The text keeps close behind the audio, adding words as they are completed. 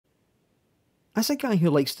As a guy who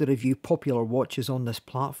likes to review popular watches on this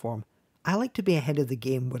platform, I like to be ahead of the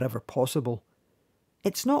game wherever possible.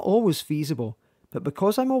 It's not always feasible, but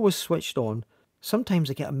because I'm always switched on, sometimes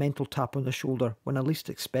I get a mental tap on the shoulder when I least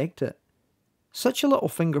expect it. Such a little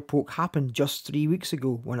finger poke happened just 3 weeks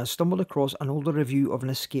ago when I stumbled across an older review of an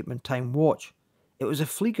Escapement Time watch. It was a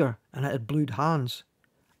Flieger and it had blued hands.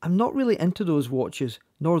 I'm not really into those watches,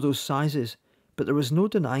 nor those sizes, but there was no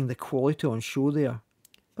denying the quality on show there.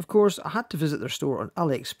 Of course, I had to visit their store on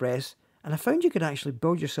AliExpress, and I found you could actually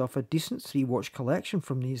build yourself a decent 3-watch collection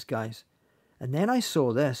from these guys. And then I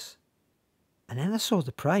saw this. And then I saw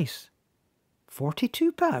the price.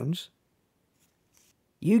 £42?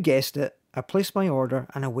 You guessed it, I placed my order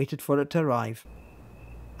and I waited for it to arrive.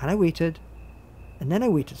 And I waited, and then I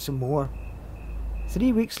waited some more.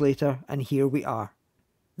 3 weeks later, and here we are.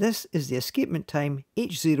 This is the Escapement Time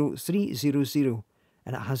H0300,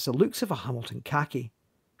 and it has the looks of a Hamilton Khaki.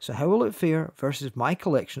 So how will it fare versus my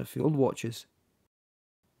collection of field watches?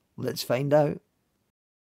 Let's find out.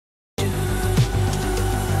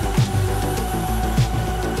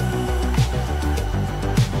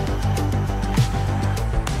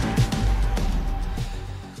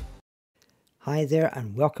 Hi there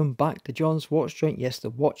and welcome back to John's Watch Joint. Yes, the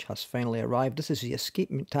watch has finally arrived. This is the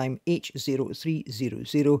Escapement Time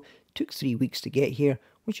H0300. Took 3 weeks to get here,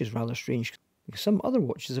 which is rather strange because some other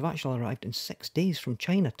watches have actually arrived in 6 days from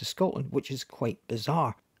China to Scotland, which is quite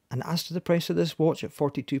bizarre. And as to the price of this watch at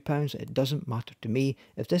 £42, it doesn't matter to me.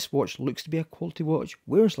 If this watch looks to be a quality watch,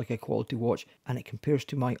 wears like a quality watch, and it compares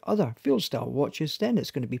to my other field style watches, then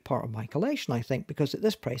it's going to be part of my collection, I think, because at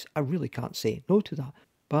this price I really can't say no to that.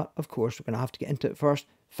 But of course we're going to have to get into it first,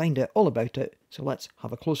 find out all about it, so let's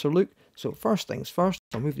have a closer look. So first things first,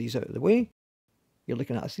 I'll move these out of the way. You're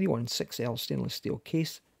looking at a 316L stainless steel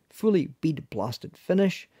case, fully bead blasted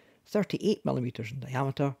finish, 38mm in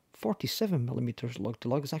diameter, 47mm lug to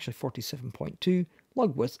lug, it's actually 47.2,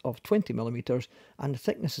 lug width of 20mm, and the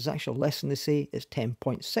thickness is actually less than they say, it's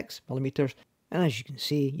 10.6mm, and as you can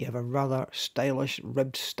see you have a rather stylish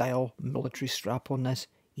ribbed style military strap on this.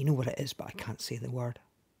 You know what it is, but I can't say the word.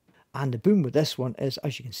 And the boom with this one is,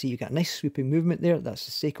 as you can see, you got a nice swooping movement there. That's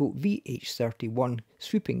the Seiko VH31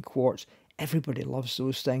 swooping quartz. Everybody loves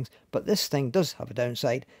those things, but this thing does have a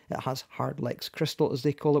downside. It has hardlex crystal, as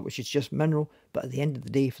they call it, which is just mineral, but at the end of the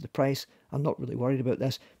day, for the price, I'm not really worried about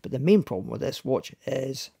this. But the main problem with this watch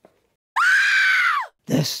is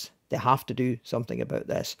this. They have to do something about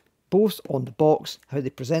this, both on the box, how they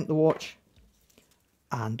present the watch,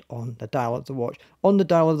 and on the dial of the watch. On the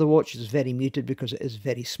dial of the watch is very muted because it is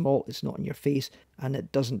very small, it's not in your face, and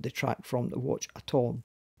it doesn't detract from the watch at all.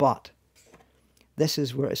 But this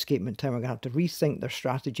is where Escapement Time are going to have to rethink their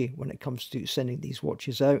strategy when it comes to sending these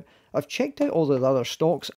watches out. I've checked out all the other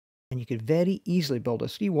stocks, and you could very easily build a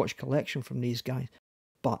 3-watch collection from these guys,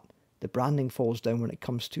 but the branding falls down when it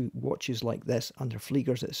comes to watches like this, under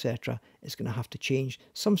Fliegers, etc. It's going to have to change.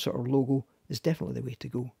 Some sort of logo is definitely the way to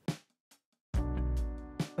go.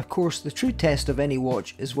 Of course, the true test of any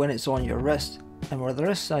watch is when it's on your wrist, and with a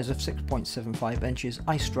wrist size of 6.75 inches,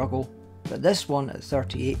 I struggle. But this one at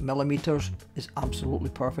 38mm is absolutely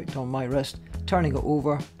perfect on my wrist. Turning it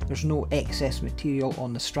over, there's no excess material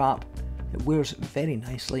on the strap. It wears very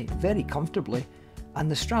nicely, very comfortably, and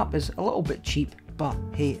the strap is a little bit cheap, but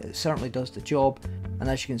hey, it certainly does the job. And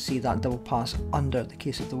as you can see, that double pass under the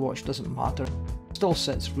case of the watch doesn't matter. Still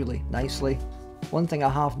sits really nicely. One thing I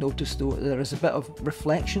have noticed though, there is a bit of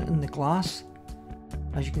reflection in the glass.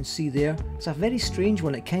 As you can see there, it's a very strange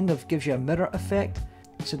one. It kind of gives you a mirror effect.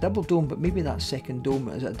 It's a double dome, but maybe that second dome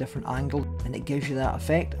is at a different angle and it gives you that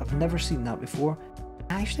effect. I've never seen that before.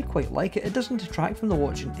 I actually quite like it. It doesn't detract from the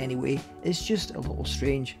watch in any way, it's just a little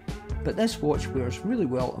strange. But this watch wears really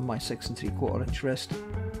well on my 6 3/4 inch wrist.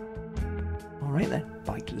 Alright then,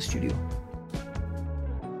 back to the studio.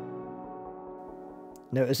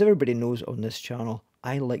 Now, as everybody knows on this channel,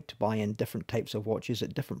 I like to buy in different types of watches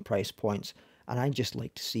at different price points, and I just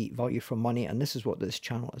like to see value for money, and this is what this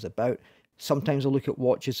channel is about. Sometimes I'll look at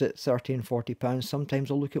watches at £30 and £40,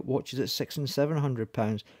 sometimes I'll look at watches at £600 and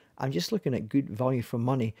 £700. I'm just looking at good value for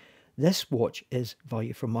money. This watch is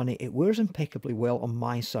value for money. It wears impeccably well on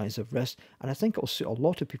my size of wrist, and I think it'll suit a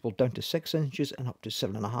lot of people down to 6 inches and up to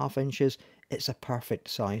 7.5 inches. It's a perfect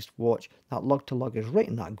sized watch. That lug to lug is right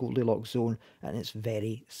in that Goldilocks zone, and it's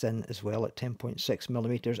very thin as well at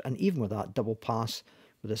 10.6mm, and even with that double pass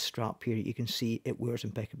with this strap here, you can see it wears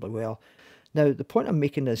impeccably well. Now, the point I'm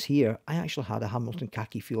making is here, I actually had a Hamilton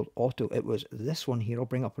Khaki Field Auto. It was this one here, I'll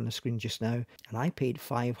bring up on the screen just now, and I paid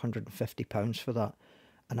 £550 for that.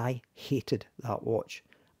 And I hated that watch.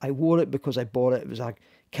 I wore it because I bought it. It was a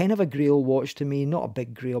Kind of a grail watch to me, not a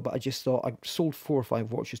big grail, but I just thought I sold 4 or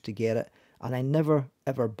 5 watches to get it, and I never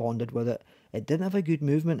ever bonded with it. It didn't have a good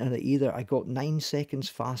movement in it either. I got 9 seconds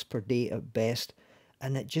fast per day at best,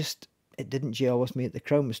 and it didn't gel with me. The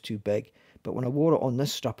crown was too big, but when I wore it on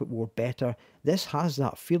this strap, it wore better. This has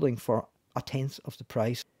that feeling for a tenth of the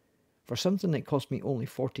price. For something that cost me only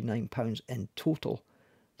 £49 in total,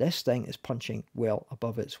 this thing is punching well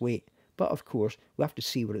above its weight. But of course, we have to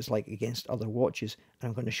see what it's like against other watches, and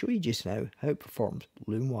I'm going to show you just now how it performs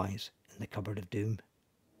loom-wise in the Cupboard of Doom.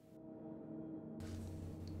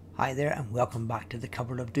 Hi there, and welcome back to the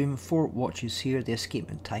Cupboard of Doom. 4 watches here. The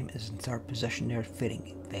Escapement Time is in 3rd position there,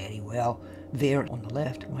 faring very well. There on the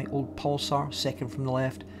left, my old Pulsar, 2nd from the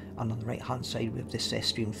left, and on the right hand side we have the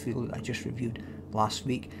Seiko Field that I just reviewed last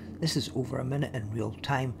week. This is over a minute in real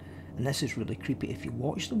time, and this is really creepy. If you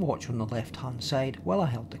watch the watch on the left hand side while I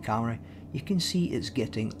held the camera, you can see it's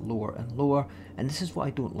getting lower and lower, and this is what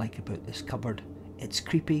I don't like about this cupboard. It's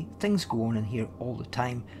creepy, things go on in here all the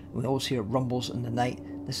time. We always hear rumbles in the night.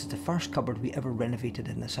 This is the first cupboard we ever renovated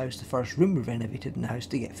in this house, the first room we renovated in the house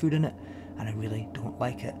to get food in it, and I really don't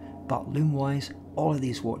like it. But loom wise, all of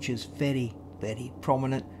these watches very, very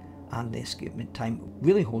prominent, and the Escapement Time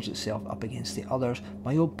really holds itself up against the others.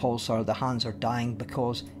 My old Pulsar, the hands are dying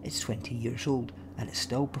because it's 20 years old and it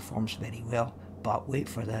still performs very well. But wait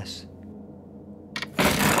for this.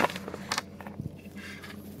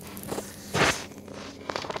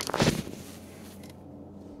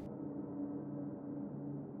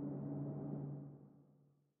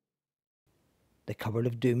 The Cupboard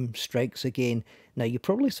of Doom strikes again. Now you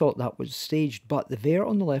probably thought that was staged, but the Ver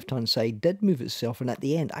on the left hand side did move itself and at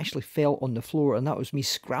the end actually fell on the floor, and that was me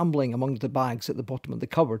scrambling among the bags at the bottom of the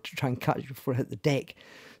cupboard to try and catch it before it hit the deck.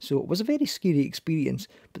 So it was a very scary experience,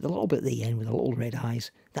 but the little bit at the end with the little red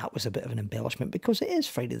eyes, that was a bit of an embellishment because it is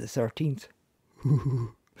Friday the 13th.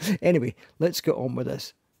 Anyway, let's get on with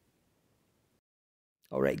this.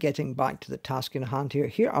 Alright, getting back to the task in hand here.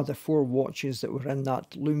 Here are the 4 watches that were in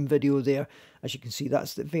that loom video there. As you can see,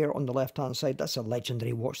 that's the Ver on the left hand side. That's a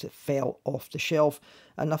legendary watch that fell off the shelf.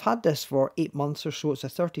 And I've had this for 8 months or so. It's a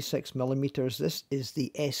 36mm. This is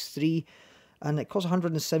the S3. And it costs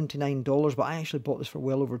 $179, but I actually bought this for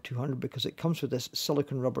well over $200 because it comes with this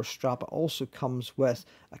silicone rubber strap. It also comes with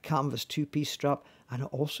a canvas 2-piece strap, and it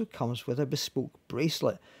also comes with a bespoke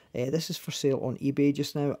bracelet. This is for sale on eBay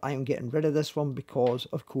just now. I am getting rid of this one because,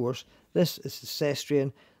 of course, this is the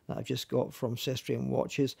Sestrian that I've just got from Sestrian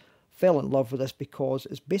Watches. Fell in love with this because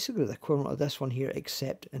it's basically the equivalent of this one here,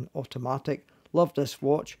 except in automatic. Love this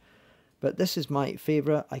watch. But this is my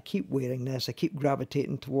favourite. I keep wearing this. I keep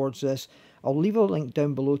gravitating towards this. I'll leave a link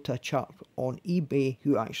down below to a chap on eBay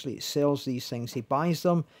who actually sells these things. He buys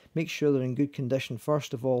them, makes sure they're in good condition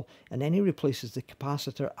first of all, and then he replaces the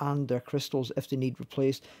capacitor and their crystals if they need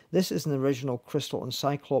replaced. This is an original crystal and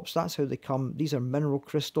Cyclops. That's how they come. These are mineral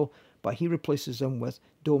crystal, but he replaces them with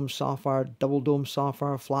dome sapphire, double dome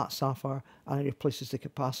sapphire, flat sapphire, and he replaces the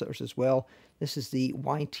capacitors as well. This is the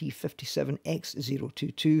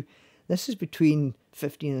YT57X022. This is between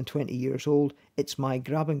 15 and 20 years old. It's my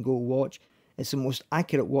grab and go watch. It's the most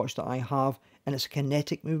accurate watch that I have, and it's a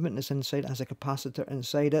kinetic movement that's inside. It has a capacitor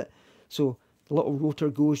inside it. So the little rotor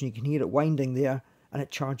goes and you can hear it winding there, and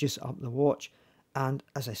it charges up the watch. And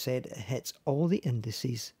as I said, it hits all the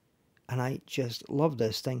indices. And I just love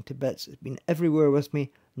this thing to bits. It's been everywhere with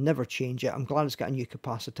me, never change it. I'm glad it's got a new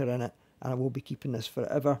capacitor in it, and I will be keeping this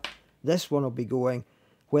forever. This one will be going.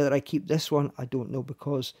 Whether I keep this one, I don't know,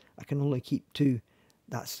 because I can only keep 2.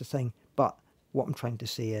 That's the thing. But what I'm trying to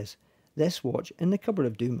say is, this watch in the Cupboard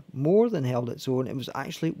of Doom more than held its own. It was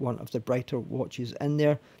actually one of the brighter watches in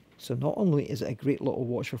there. So not only is it a great little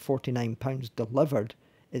watch for £49 delivered,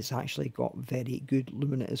 it's actually got very good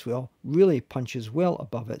luminance as well. Really punches well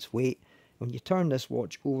above its weight. When you turn this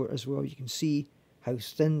watch over as well, you can see how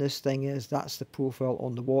thin this thing is. That's the profile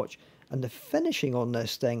on the watch. And the finishing on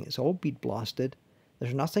this thing, it's all bead blasted.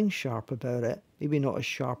 There's nothing sharp about it. Maybe not as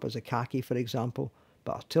sharp as a khaki, for example.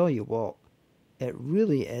 But I'll tell you what, it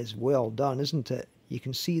really is well done, isn't it? You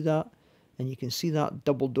can see that, and you can see that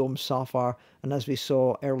double dome sapphire. And as we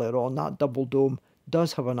saw earlier on, that double dome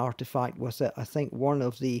does have an artifact with it. I think one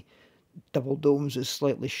of the double domes is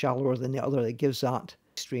slightly shallower than the other. That gives that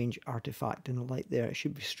strange artifact in the light there. It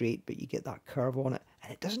should be straight, but you get that curve on it.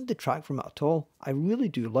 And it doesn't detract from it at all. I really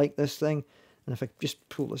do like this thing. And if I just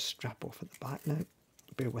pull this strap off at the back now,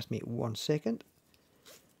 bear with me 1 second,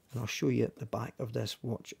 and I'll show you the back of this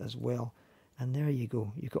watch as well. And there you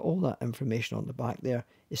go. You've got all that information on the back there.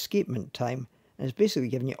 Escapement time. And it's basically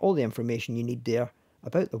giving you all the information you need there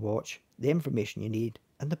about the watch, the information you need,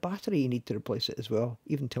 and the battery you need to replace it as well.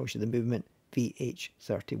 Even tells you the movement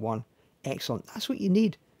VH31. Excellent. That's what you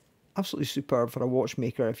need. Absolutely superb for a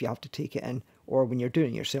watchmaker if you have to take it in, or when you're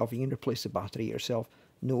doing it yourself, you can replace the battery yourself.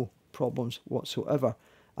 No problems whatsoever.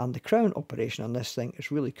 And the crown operation on this thing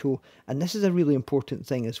is really cool. And this is a really important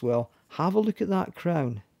thing as well. Have a look at that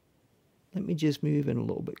crown. Let me just move in a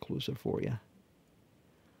little bit closer for you.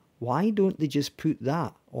 Why don't they just put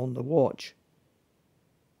that on the watch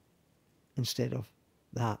instead of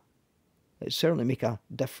that? It'd certainly make a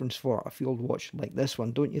difference for a field watch like this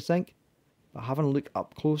one, don't you think? But having a look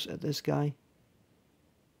up close at this guy,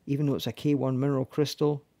 even though it's a K1 mineral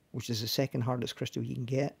crystal, which is the second hardest crystal you can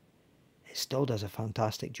get, it still does a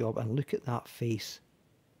fantastic job. And look at that face.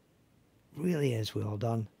 Really is well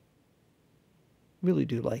done. Really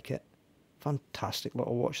do like it. Fantastic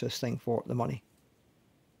little watch, this thing, for the money.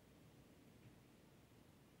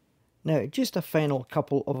 Now, just a final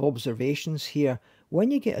couple of observations here. When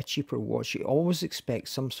you get a cheaper watch, you always expect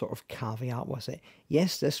some sort of caveat with it.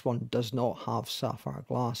 Yes, this one does not have sapphire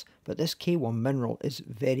glass, but this K1 mineral is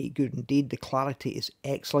very good indeed. The clarity is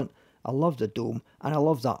excellent. I love the dome, and I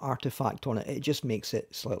love that artifact on it. It just makes it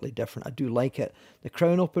slightly different. I do like it. The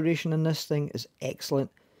crown operation in this thing is excellent.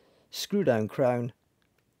 Screw down crown,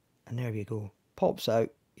 and there you go. Pops out.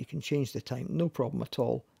 You can change the time, no problem at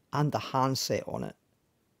all. And the handset on it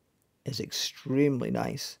is extremely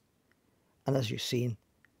nice. And as you've seen,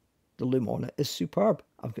 the loom on it is superb.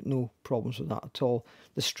 I've got no problems with that at all.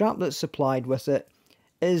 The strap that's supplied with it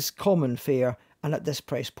is common fare, and at this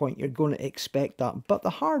price point you're going to expect that. But the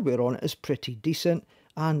hardware on it is pretty decent,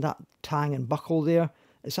 and that tang and buckle there,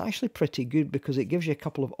 it's actually pretty good because it gives you a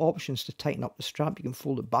couple of options to tighten up the strap. You can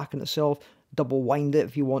fold it back on itself, double wind it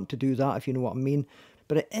if you want to do that, if you know what I mean.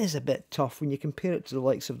 But it is a bit tough when you compare it to the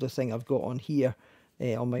likes of the thing I've got on here,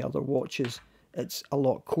 on my other watches. It's a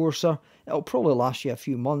lot coarser. It'll probably last you a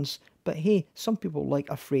few months, but hey, some people like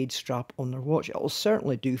a frayed strap on their watch. It'll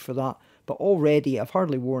certainly do for that, but already I've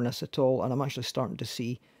hardly worn this at all, and I'm actually starting to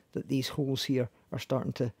see that these holes here are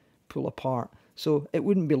starting to pull apart. So it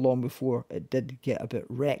wouldn't be long before it did get a bit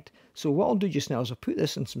wrecked. So what I'll do just now is I'll put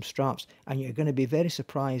this in some straps, and you're going to be very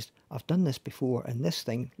surprised. I've done this before, and this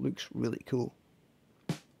thing looks really cool.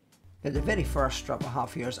 Now, the very first strap I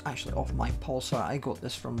have here is actually off my Pulsar. I got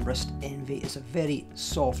this from Wrist Envy. It's a very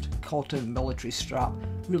soft cotton military strap,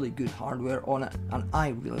 really good hardware on it, and I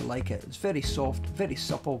really like it. It's very soft, very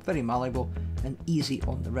supple, very malleable, and easy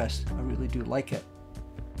on the wrist. I really do like it.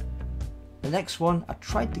 The next one, I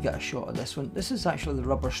tried to get a shot of this one. This is actually the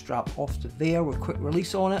rubber strap off the Veer with quick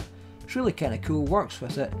release on it. It's really kind of cool, works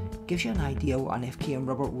with it, gives you an idea what an FKM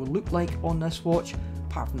rubber will look like on this watch.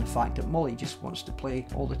 Apart from the fact that Molly just wants to play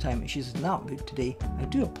all the time and she's in that mood today. I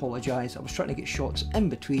do apologise, I was trying to get shots in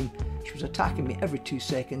between. She was attacking me every 2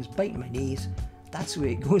 seconds, biting my knees. That's the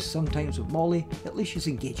way it goes sometimes with Molly. At least she's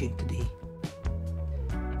engaging today.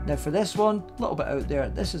 Now for this one, a little bit out there,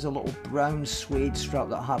 this is a little brown suede strap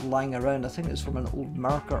that I had lying around. I think it's from an old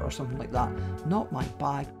marker or something like that. Not my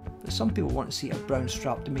bag, but some people want to see a brown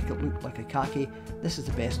strap to make it look like a khaki. This is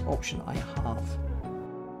the best option I have.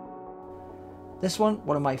 This one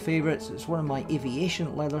of my favourites. It's one of my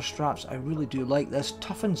aviation leather straps. I really do like this.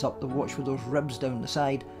 Toughens up the watch with those ribs down the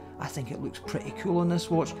side. I think it looks pretty cool on this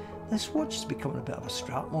watch. This watch is becoming a bit of a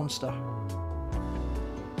strap monster.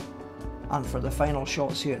 And for the final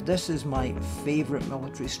shots here, this is my favourite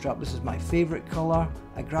military strap. This is my favourite colour.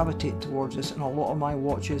 I gravitate towards this in a lot of my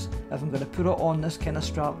watches. If I'm going to put it on this kind of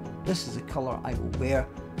strap, this is the colour I will wear.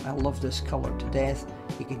 I love this colour to death.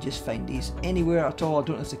 You can just find these anywhere at all. I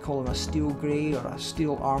don't know if they call them a steel grey or a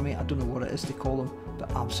steel army. I don't know what it is to call them, but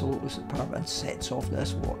absolutely superb and sets off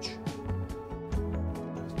this watch.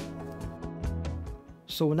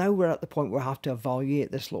 So now we're at the point where I have to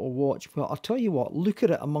evaluate this little watch. Well, I'll tell you what, look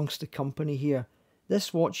at it amongst the company here.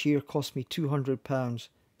 This watch here cost me £200.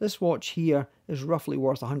 This watch here is roughly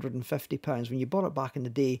worth £150. When you bought it back in the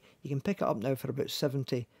day, you can pick it up now for about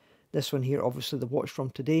 £70. This one here, obviously the watch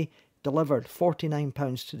from today, delivered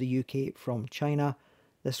 £49 to the UK from China.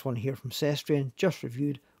 This one here from Sestrian, just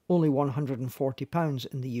reviewed, only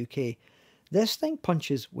 £140 in the UK. This thing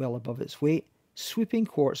punches well above its weight. Sweeping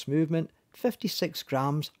quartz movement, 56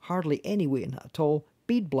 grams, hardly any weight in it at all.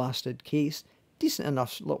 Bead blasted case, decent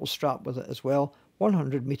enough little strap with it as well.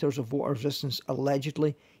 100 metres of water resistance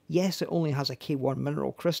allegedly. Yes, it only has a K1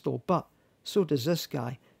 mineral crystal, but so does this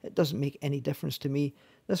guy. It doesn't make any difference to me.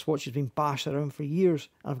 This watch has been bashed around for years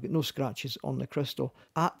and I've got no scratches on the crystal.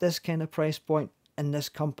 At this kind of price point, in this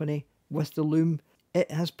company, with the loom, it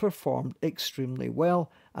has performed extremely well.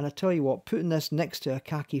 And I tell you what, putting this next to a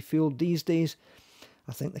Khaki Field these days,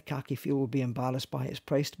 I think the Khaki Field will be embarrassed by its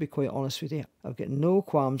price, to be quite honest with you. I've got no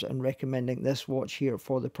qualms in recommending this watch here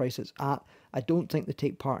for the price it's at. I don't think they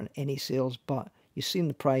take part in any sales, but you've seen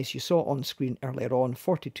the price, you saw it on screen earlier on,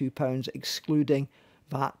 £42 excluding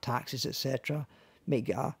VAT, taxes, etc. Make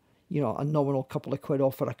it a, you know, a nominal couple of quid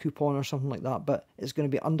off for a coupon or something like that, but it's going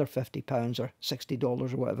to be under £50 or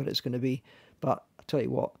 $60 or whatever it's going to be. But I tell you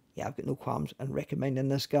what, yeah, I've got no qualms in recommending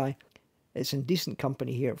this guy. It's in decent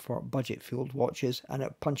company here for budget field watches, and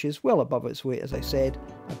it punches well above its weight. As I said,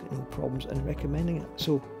 I've got no problems in recommending it.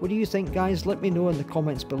 So what do you think, guys? Let me know in the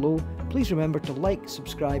comments below. Please remember to like,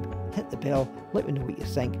 subscribe, hit the bell, let me know what you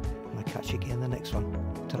think, and I'll catch you again in the next one.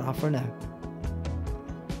 Ta-ra for now.